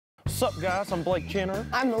What's up, guys? I'm Blake Jenner.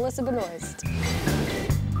 I'm Melissa Benoist.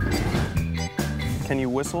 Can you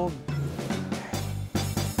whistle?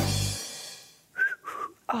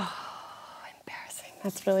 Oh, embarrassing.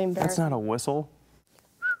 That's really embarrassing. That's not a whistle.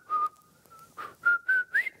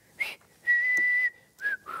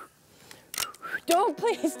 Don't,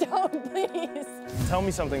 please, don't, please. Tell me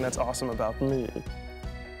something that's awesome about me.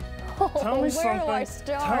 Oh, Tell me where something. do I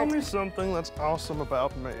start? Tell me something that's awesome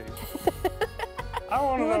about me. I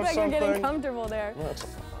want to know You look like something. you're getting comfortable there. That's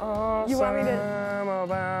awesome You want me to?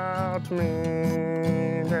 about me.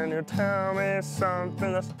 Can you tell me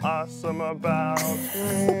something that's awesome about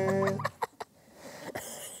me?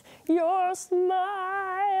 Your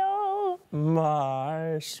smile.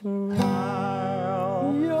 My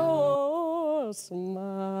smile. Your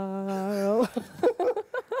smile.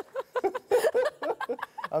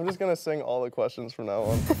 I'm just gonna sing all the questions from now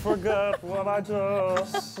on. Forget what I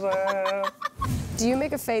just said. Do you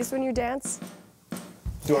make a face when you dance?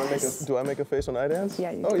 Do I make a face when I dance?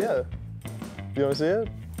 Yeah, you Oh do. yeah. You wanna see it?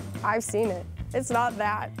 I've seen it. It's not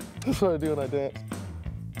that. That's what I do when I dance.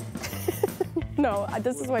 No,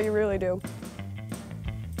 this is what you really do.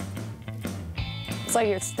 It's like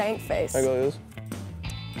your stank face. I go like this.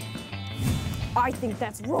 I think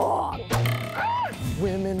that's wrong.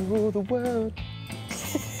 Women rule the world.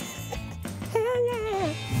 Hell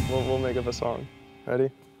yeah. We'll make up a song.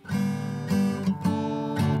 Ready?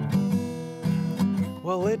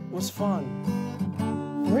 Well, it was fun.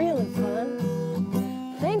 Really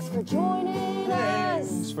fun. Thanks for joining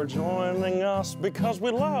Thanks us. for joining us because we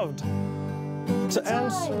loved to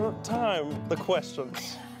answer the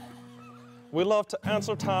questions. We love to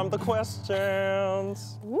answer the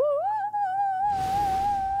questions. Woo!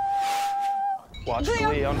 Watch Glee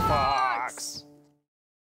on Glee on Fox. Fox.